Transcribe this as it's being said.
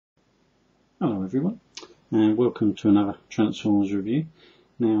Hello everyone, and welcome to another Transformers review.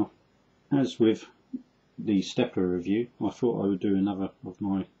 Now, as with the stepper review, I thought I would do another of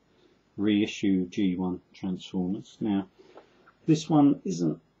my reissue G1 Transformers. Now, this one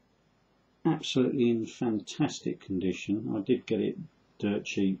isn't absolutely in fantastic condition. I did get it dirt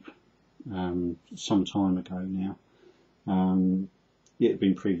cheap some time ago now. It had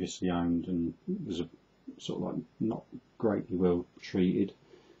been previously owned and was sort of like not greatly well treated,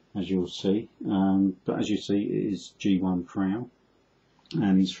 as you'll see, but as you see, it is G1 prowl,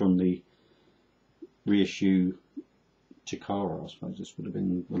 and he's from the reissue Chikara. I suppose this would have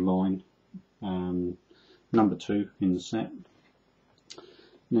been the line, number 2 in the set.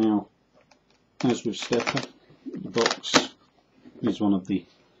 Now, as with Stepper, the box is one of the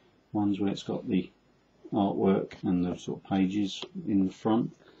ones where it's got the artwork and the sort of pages in the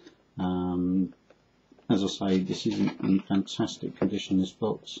front. As I say, this isn't in fantastic condition, this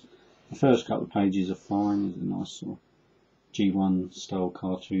box. The first couple of pages are fine. There's a nice sort of G1 style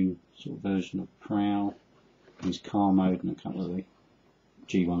cartoon sort of version of Prowl, his car mode, and a couple of the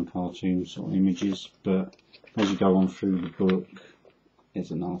G1 cartoon sort of images. But as you go on through the book,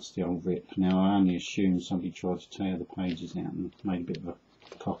 there's a nasty old rip. Now, I only assume somebody tried to tear the pages out and made a bit of a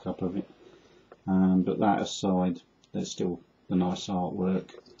cock up of it. But that aside, there's still the nice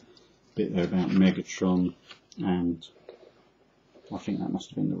artwork. Bit there about Megatron, and I think that must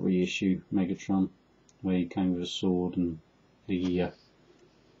have been the reissue Megatron, where he came with a sword and the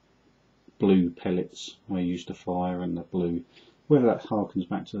blue pellets where he used to fire, and the blue. Whether that harkens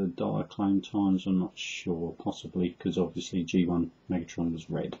back to the Diaclone times, I'm not sure. Possibly, because obviously G1 Megatron was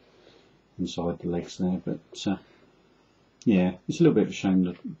red inside the legs there. But yeah, it's a little bit of a shame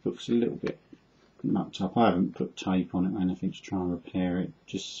the book's a little bit mucked up. I haven't put tape on it or anything to try and repair it,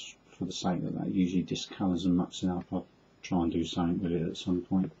 just for the sake of that. It usually discolours and mucks it up. I'll try and do something with it at some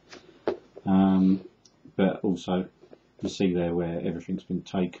point. But also, you see there where everything's been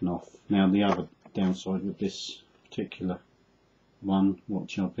taken off. Now, the other downside with this particular one,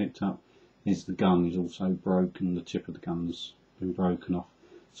 which I picked up, is the gun is also broken. The tip of the gun's been broken off.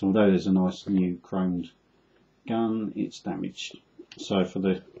 So although there's a nice new chromed gun, it's damaged. So for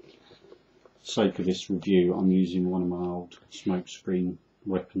the sake of this review, I'm using one of my old smokescreen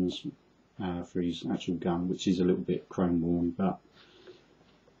weapons for his actual gun, which is a little bit chrome worn, but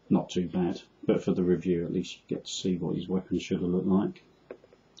not too bad. But for the review, at least you get to see what his weapon should have looked like.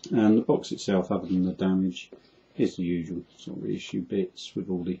 And the box itself, other than the damage, is the usual sort of reissue bits with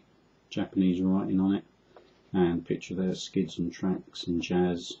all the Japanese writing on it, and picture there, skids and tracks and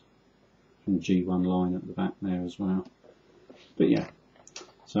jazz from G1 line at the back there as well. But yeah,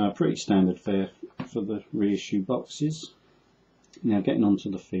 so a pretty standard fare for the reissue boxes. Now, getting on to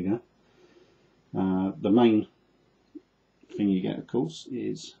the figure, the main thing you get, of course,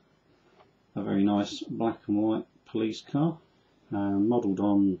 is a very nice black and white police car, modelled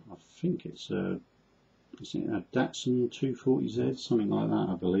on, I think it's a Datsun 240Z, something like that,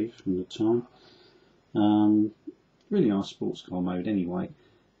 I believe, from the time. Really nice sports car mode anyway.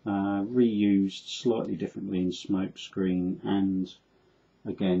 Reused slightly differently in smokescreen and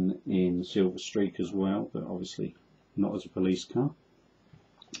again in Silver Streak as well, but obviously not as a police car.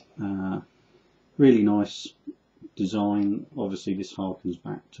 Really nice design. Obviously this harkens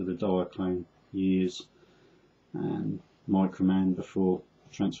back to the Diaclone years and Microman before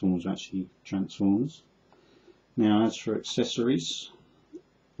Transformers were actually Transformers. Now, as for accessories,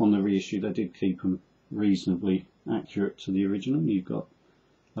 on the reissue they did keep them reasonably accurate to the original. You've got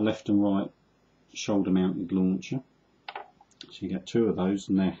a left and right shoulder mounted launcher, so you get 2 of those,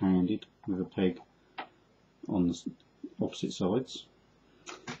 and they're handed with a peg on the opposite sides.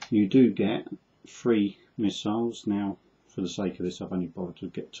 You do get 3 missiles. Now, for the sake of this, I've only bothered to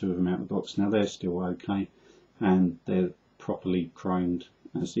get 2 of them out of the box. Now, they're still okay, and they're properly chromed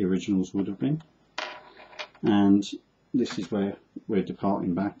as the originals would have been. And this is where we're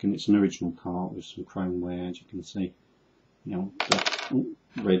departing back, and it's an original part with some chrome wear, as you can see. You know, the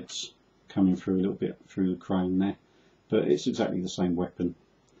reds coming through a little bit through the chrome there, but it's exactly the same weapon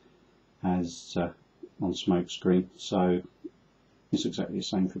as on smokescreen, so it's exactly the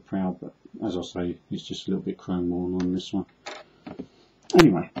same for Prowl, but as I say, it's just a little bit chrome worn on this one.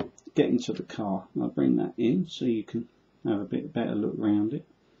 Anyway, getting to the car, I'll bring that in so you can have a bit better look around it.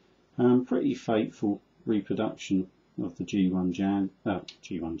 Pretty faithful reproduction of the G1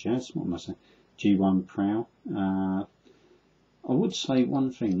 Jazz, what am I saying? G1 Prowl. I would say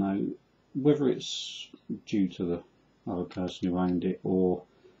one thing though, whether it's due to the other person who owned it or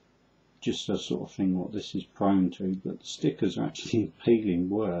just a sort of thing what this is prone to, but the stickers are actually peeling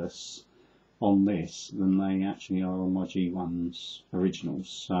worse on this than they actually are on my G1's originals.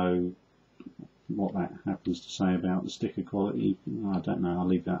 So what that happens to say about the sticker quality, I don't know, I'll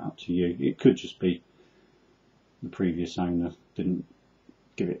leave that up to you. It could just be the previous owner didn't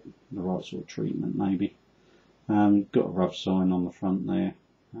give it the right sort of treatment, maybe. Got a rough sign on the front there.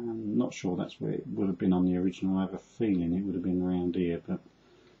 I'm not sure that's where it would have been on the original. I have a feeling it would have been around here, but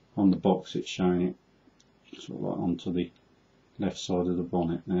on the box it's showing it sort of like onto the left side of the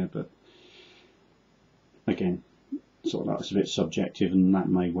bonnet there. But again, sort of like it's a bit subjective, and that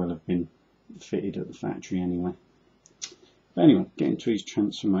may well have been fitted at the factory anyway. But anyway, getting to his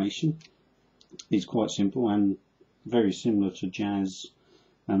transformation, it's quite simple and very similar to Jazz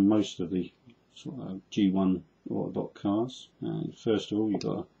and most of the sort of G1 Autobot cars. First of all, you've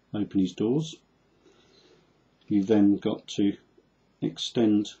got to open his doors. You've then got to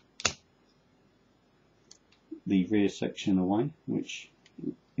extend the rear section away, which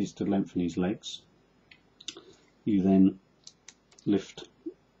is to lengthen his legs. You then lift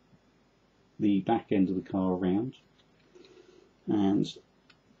the back end of the car around, and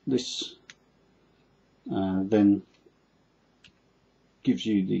this then gives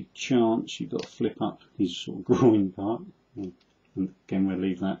you the chance. You've got to flip up his sort of groin part, and again we'll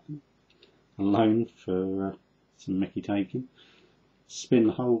leave that alone for some Mickey taking. Spin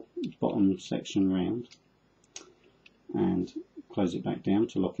the whole bottom section round and close it back down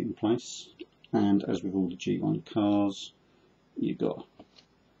to lock it in place. And as with all the G1 cars, you've got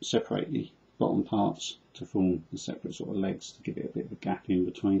to separate the bottom parts to form the separate sort of legs to give it a bit of a gap in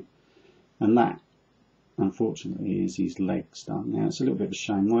between. And that, unfortunately, is his legs done. Now it's a little bit of a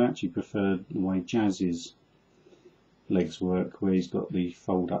shame. I actually prefer the way Jazz's legs work, where he's got the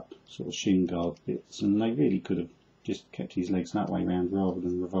fold up sort of shin guard bits, and they really could have just kept his legs that way round rather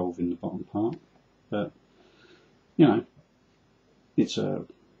than revolving the bottom part. But you know, it's a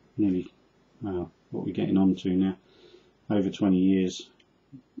nearly, well, what we're getting on to now, over 20 years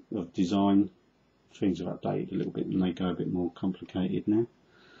of design. Things have updated a little bit and they go a bit more complicated now.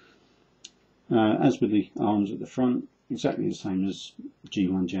 As with the arms at the front, exactly the same as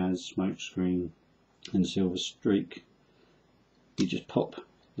G1 Jazz, smokescreen and silver streak. You just pop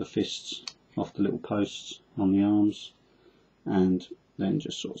the fists off the little posts on the arms and then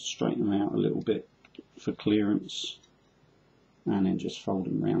just sort of straighten them out a little bit for clearance, and then just fold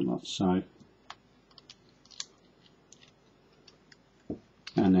them around like so.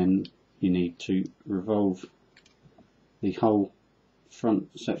 And then you need to revolve the whole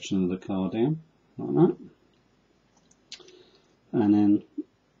front section of the car down like that, and then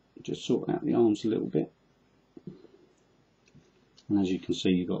just sort out the arms a little bit. And as you can see,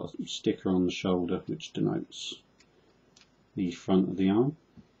 you've got a sticker on the shoulder which denotes the front of the arm,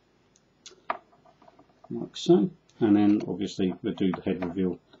 like so. And then obviously we'll do the head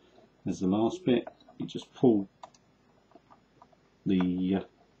reveal as the last bit. You just pull the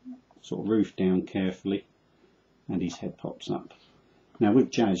sort of roof down carefully and his head pops up. Now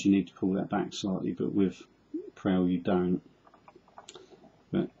with Jazz you need to pull that back slightly, but with Prowl you don't.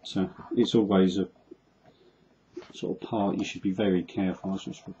 But it's always a sort of part you should be very careful. I'll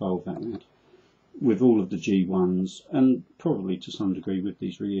just revolve that round. With all of the G1s, and probably to some degree with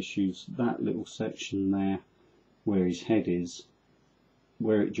these reissues, that little section there where his head is,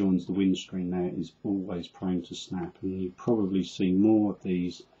 where it joins the windscreen there, is always prone to snap, and you probably see more of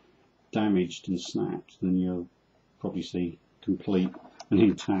these damaged and snapped than you'll probably see complete and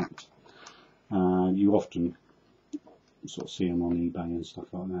intact. You often sort of see them on eBay and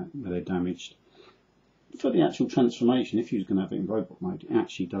stuff like that where they're damaged. For the actual transformation, if you're going to have it in robot mode, it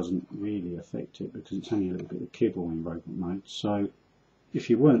actually doesn't really affect it because it's only a little bit of kibble in robot mode. So if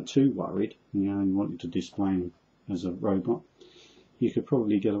you weren't too worried and you only wanted to display him as a robot, you could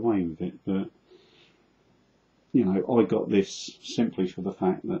probably get away with it. But you know, I got this simply for the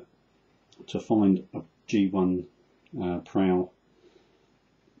fact that to find a G1 Prowl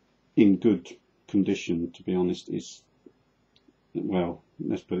in good condition, to be honest, is, well,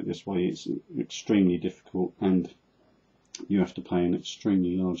 let's put it this way, it's extremely difficult, and you have to pay an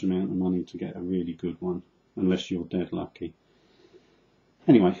extremely large amount of money to get a really good one, unless you're dead lucky.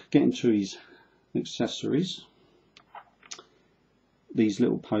 Anyway, getting to his accessories, these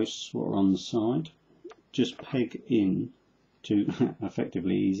little posts what are on the side just peg in to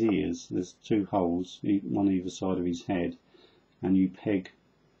effectively his ears. There's two holes, one either side of his head, and you peg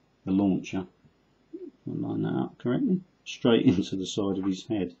the launcher, I'll line that up correctly, straight into the side of his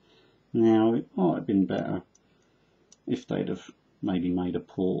head. Now it might have been better if they'd have maybe made a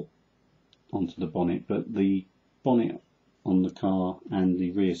port onto the bonnet, but the bonnet on the car and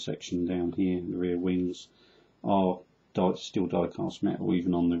the rear section down here, the rear wings, are still die-cast metal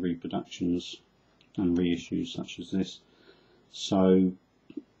even on the reproductions and reissues such as this. So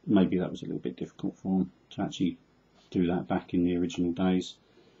maybe that was a little bit difficult for them to actually do that back in the original days.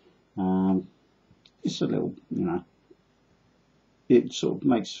 It's a little, you know, it sort of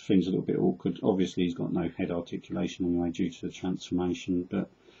makes things a little bit awkward. Obviously he's got no head articulation anyway due to the transformation, but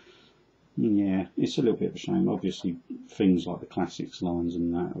yeah, it's a little bit of a shame. Obviously things like the classics lines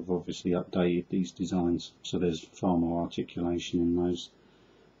and that have obviously updated these designs, so there's far more articulation in those,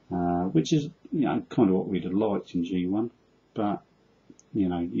 which is, you know, kind of what we'd have liked in G1, but you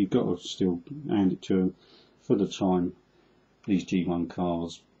know, you've got to still hand it to them. For the time, these G1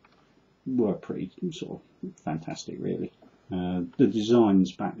 cars were pretty sort of fantastic, really. The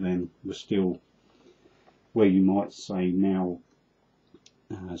designs back then were still where you might say now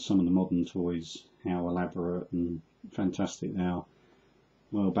some of the modern toys, how elaborate and fantastic they are.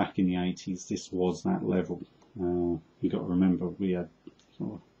 Well, back in the 80s, this was that level. You've got to remember we had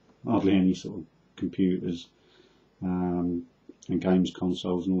sort of hardly any sort of computers and games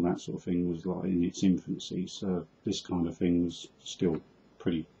consoles and all that sort of thing was like in its infancy, so this kind of thing was still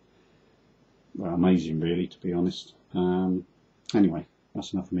pretty amazing, really, to be honest. Anyway,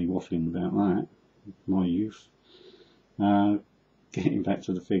 that's enough of me waffling about that, my youth. Getting back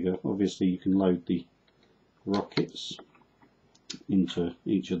to the figure, obviously you can load the rockets into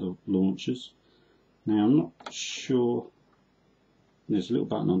each of the launchers. Now I'm not sure, there's a little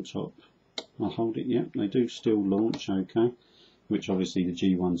button on top, I'll hold it, yeah, they do still launch, okay, which obviously the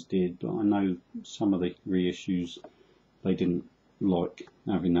G1s did, but I know some of the reissues, they didn't like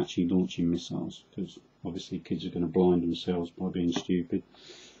having actually launching missiles, because obviously kids are going to blind themselves by being stupid.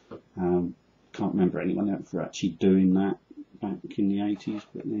 Can't remember anyone ever actually doing that back in the 80s,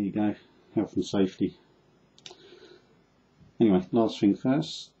 but there you go, health and safety. Anyway, last thing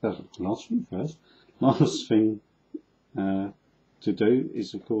to do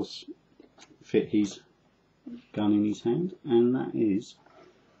is, of course, fit his gun in his hand, and that is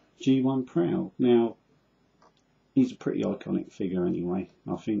G1 Prowl. Now, he's a pretty iconic figure anyway.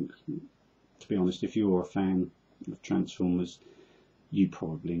 I think, to be honest, if you're a fan of Transformers, you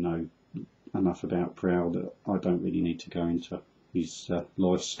probably know enough about Prowl that I don't really need to go into his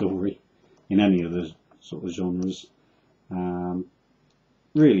life story in any of the sort of genres.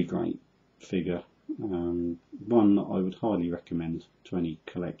 Really great figure, one that I would highly recommend to any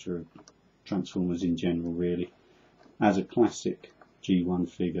collector of Transformers in general, really. As a classic G1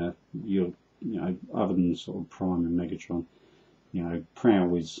 figure, you know, other than sort of Prime and Megatron, you know,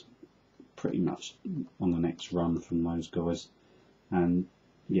 Prowl is pretty much on the next run from those guys. And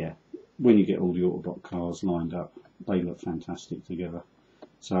yeah, when you get all the Autobot cars lined up, they look fantastic together.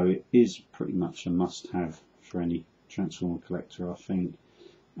 So it is pretty much a must-have for any Transformer collector, I think,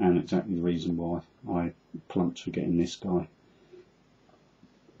 and exactly the reason why I plumped for getting this guy.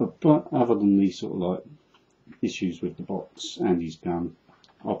 But other than these sort of like issues with the box and his gun,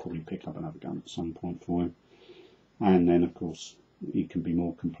 I'll probably pick up another gun at some point for him, and then of course he can be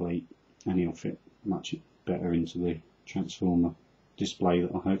more complete and he'll fit much better into the Transformer display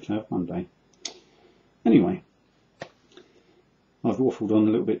that I hope to have one day. Anyway, I've waffled on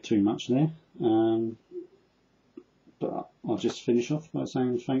a little bit too much there, but I'll just finish off by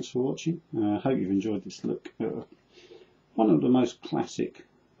saying thanks for watching. I hope you've enjoyed this look at one of the most classic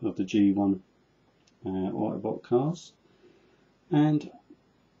of the G1 Autobot cars, and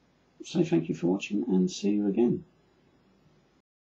say thank you for watching and see you again.